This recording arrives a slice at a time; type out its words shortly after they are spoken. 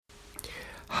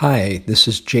Hi, this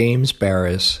is James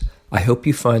Baraz. I hope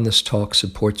you find this talk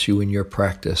supports you in your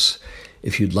practice.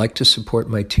 If you'd like to support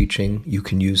my teaching, you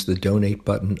can use the donate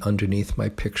button underneath my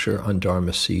picture on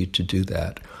Dharma Seed to do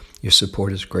that. Your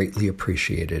support is greatly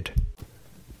appreciated.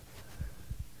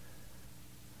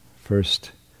 First,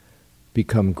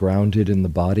 become grounded in the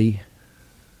body.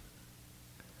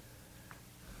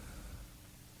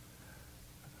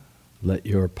 Let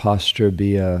your posture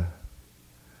be an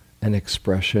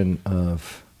expression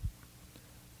of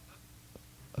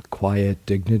a quiet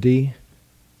dignity,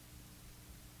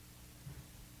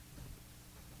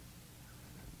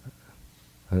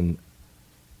 an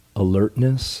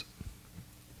alertness,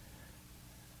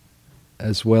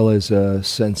 as well as a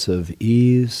sense of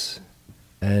ease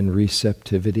and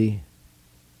receptivity.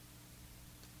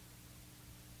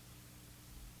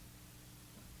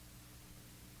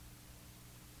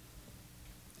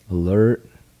 Alert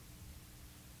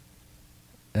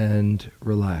and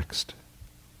relaxed.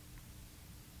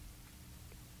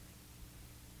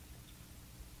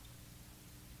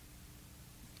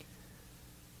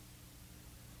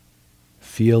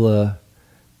 Feel a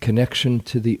connection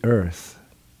to the earth.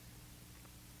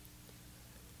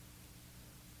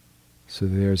 So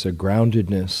there's a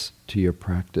groundedness to your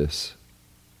practice.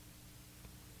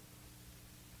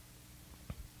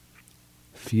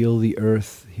 Feel the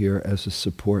earth here as a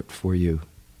support for you.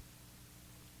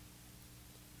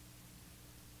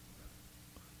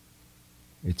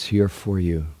 It's here for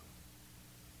you.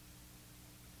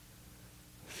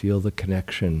 Feel the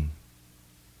connection.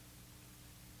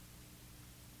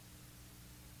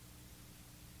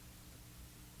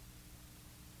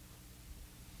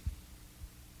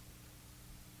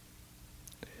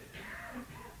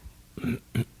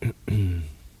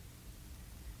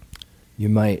 You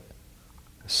might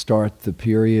start the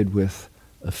period with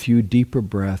a few deeper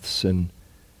breaths and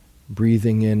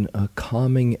breathing in a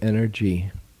calming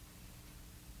energy.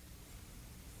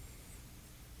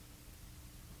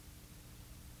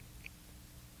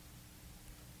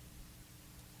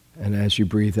 And as you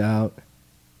breathe out,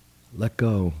 let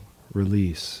go,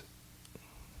 release.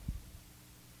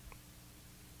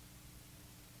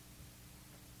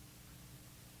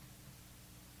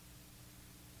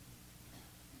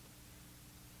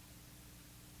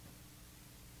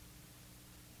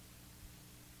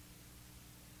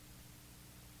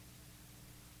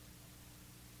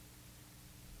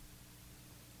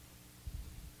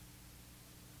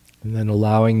 And then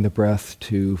allowing the breath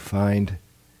to find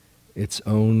its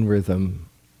own rhythm.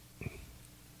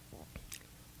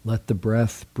 Let the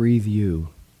breath breathe you.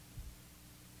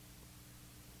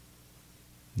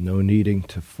 No needing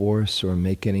to force or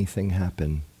make anything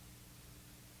happen.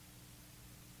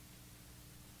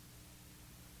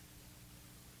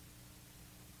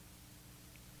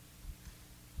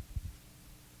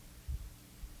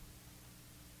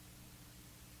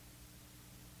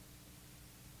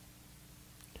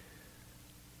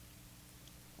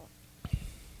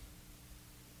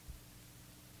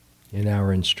 In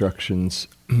our instructions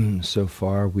so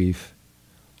far, we've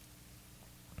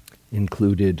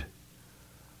included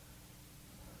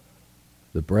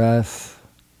the breath,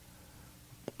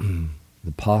 the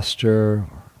posture,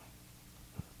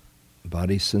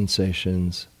 body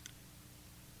sensations,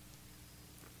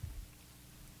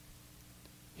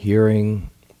 hearing,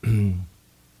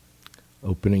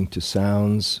 opening to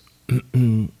sounds,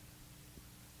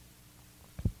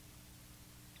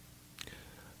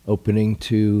 opening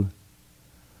to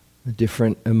the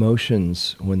different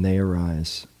emotions when they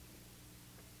arise.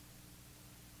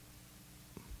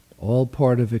 All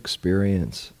part of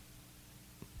experience.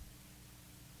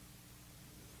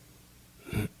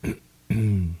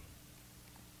 And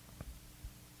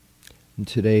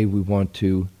today we want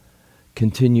to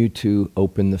continue to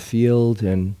open the field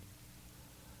and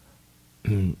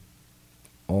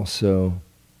also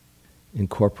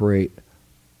incorporate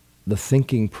the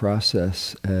thinking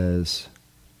process as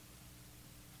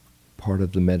part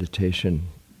of the meditation.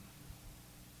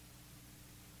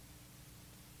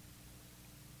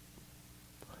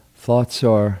 Thoughts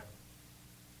are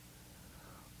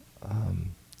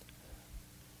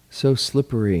so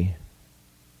slippery.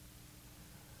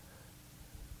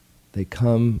 They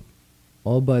come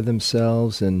all by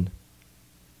themselves, and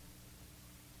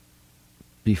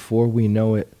before we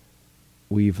know it,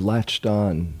 we've latched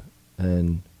on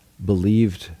and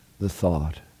believed the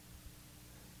thought.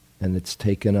 And it's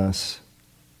taken us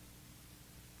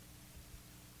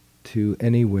to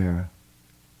anywhere,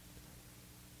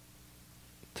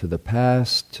 to the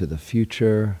past, to the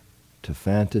future, to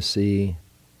fantasy,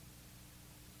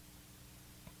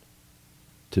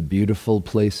 to beautiful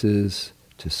places,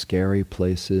 to scary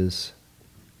places.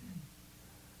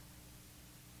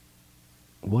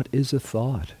 what is a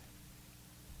thought?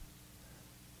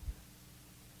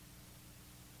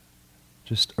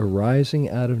 Just arising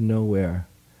out of nowhere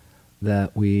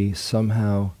that we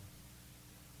somehow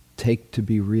take to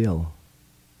be real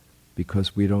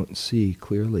because we don't see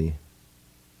clearly.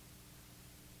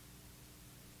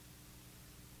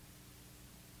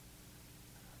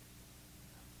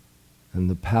 And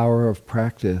the power of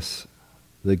practice,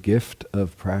 the gift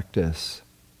of practice,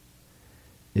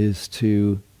 is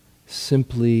to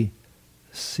simply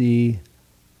see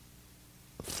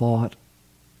thought,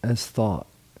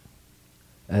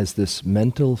 as this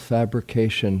mental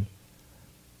fabrication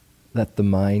that the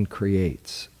mind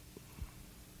creates.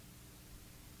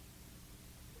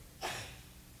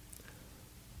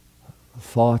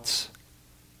 Thoughts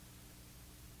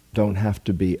don't have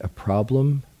to be a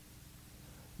problem.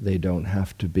 They don't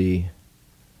have to be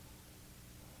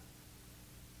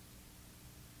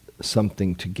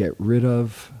something to get rid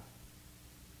of.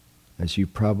 As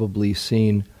you've probably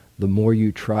seen, the more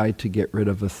you try to get rid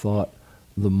of a thought,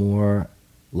 the more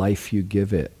life you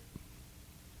give it.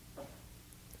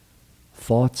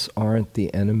 Thoughts aren't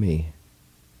the enemy.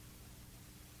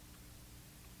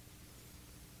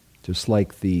 Just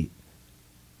like the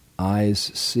eyes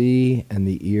see and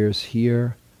the ears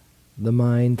hear, the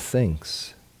mind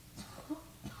thinks.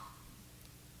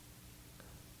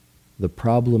 The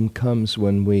problem comes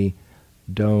when we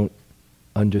don't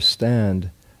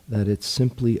understand that it's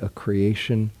simply a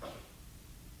creation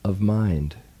of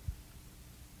mind.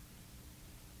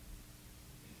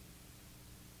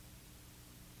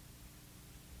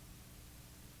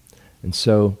 And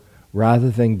so, rather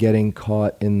than getting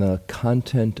caught in the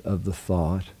content of the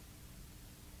thought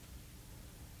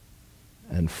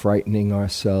and frightening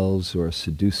ourselves or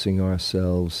seducing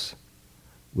ourselves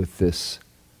with this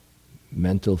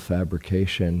mental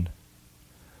fabrication,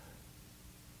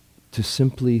 to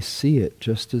simply see it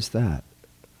just as that.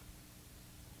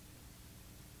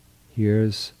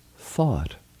 Here's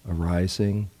thought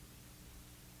arising,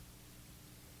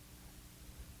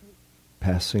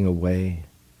 passing away.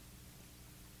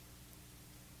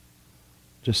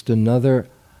 Just another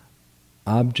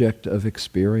object of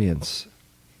experience,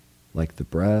 like the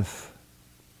breath,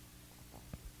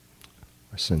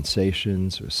 or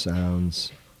sensations, or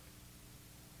sounds.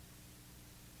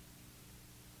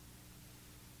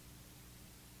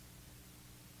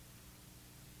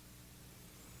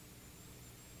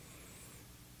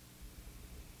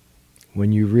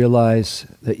 When you realize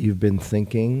that you've been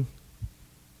thinking,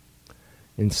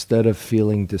 instead of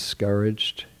feeling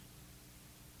discouraged,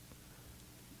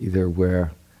 either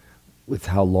with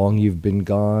how long you've been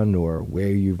gone or where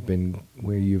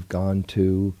you've gone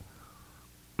to,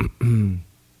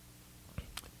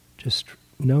 just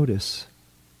notice,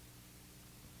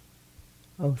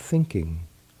 thinking.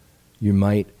 You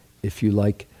might, if you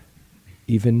like,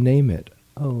 even name it.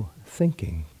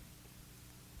 Thinking.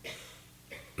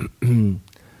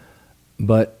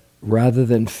 But rather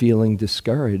than feeling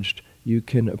discouraged, you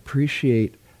can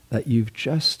appreciate that you've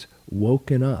just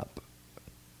woken up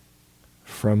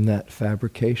from that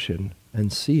fabrication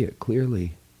and see it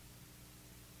clearly.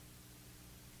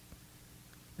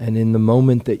 And in the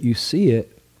moment that you see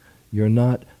it, you're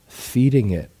not feeding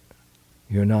it.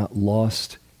 You're not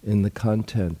lost in the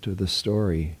content or the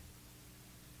story.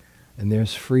 And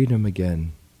there's freedom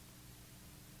again.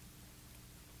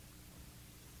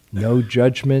 No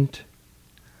judgment.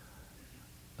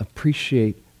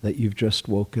 Appreciate that you've just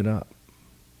woken up.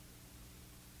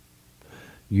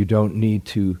 You don't need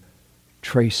to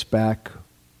trace back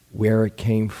where it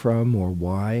came from or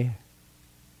why.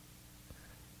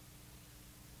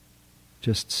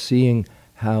 Just seeing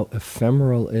how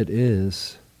ephemeral it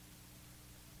is,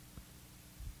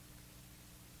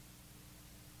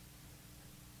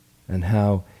 and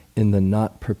how in the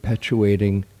not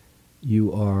perpetuating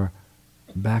you are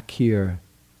back here,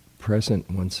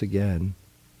 present once again.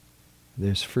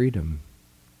 There's freedom.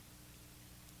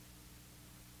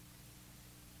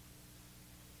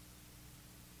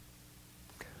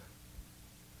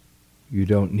 You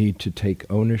don't need to take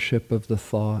ownership of the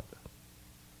thought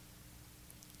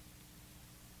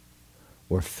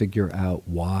or figure out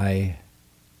why.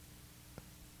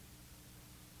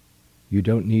 You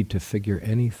don't need to figure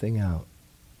anything out.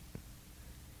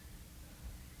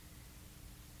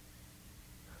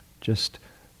 Just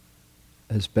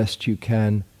as best you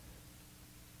can,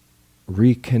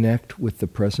 reconnect with the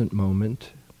present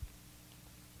moment.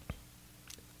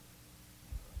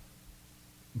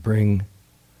 Bring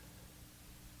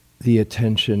the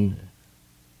attention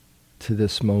to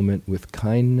this moment with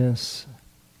kindness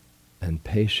and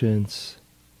patience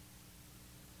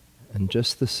and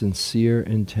just the sincere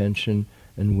intention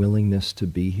and willingness to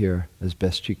be here as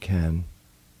best you can.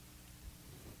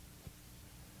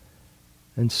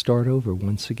 And start over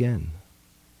once again.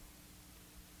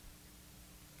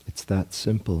 It's that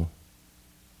simple.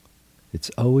 It's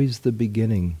always the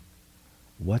beginning.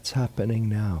 What's happening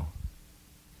now?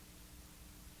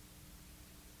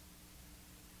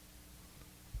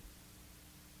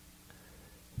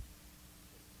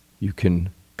 You can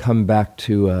come back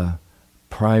to a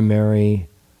primary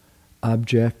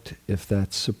object if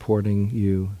that's supporting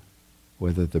you,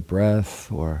 whether the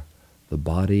breath or the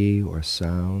body or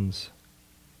sounds,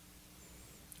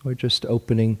 or just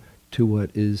opening to what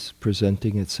is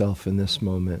presenting itself in this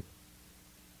moment.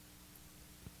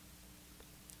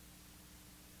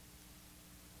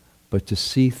 But to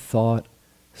see thought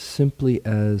simply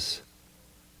as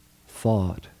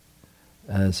thought,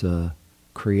 as a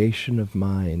creation of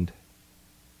mind,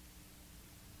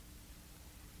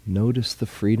 notice the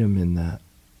freedom in that.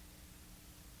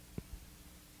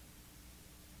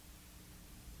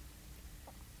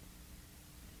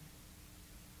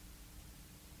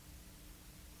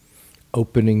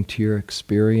 Opening to your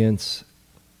experience,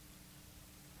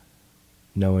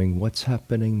 knowing what's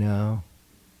happening now,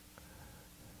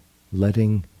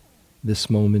 letting this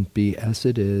moment be as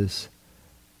it is,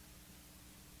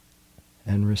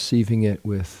 and receiving it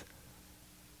with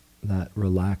that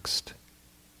relaxed,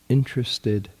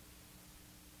 interested,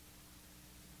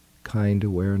 kind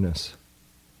awareness.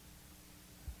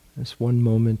 Just one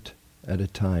moment at a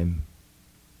time.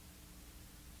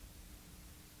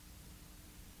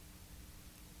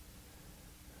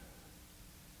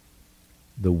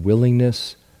 The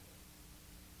willingness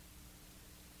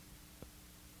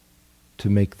to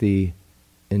make the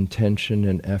intention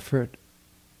and effort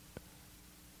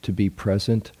to be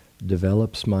present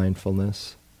develops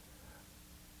mindfulness.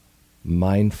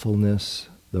 Mindfulness,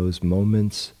 those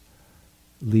moments,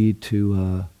 lead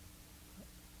to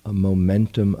a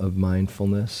momentum of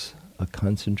mindfulness, a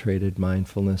concentrated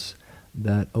mindfulness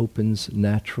that opens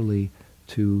naturally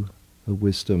to the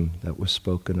wisdom that was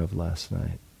spoken of last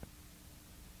night.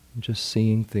 Just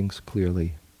seeing things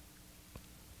clearly.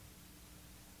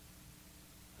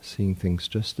 Seeing things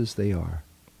just as they are.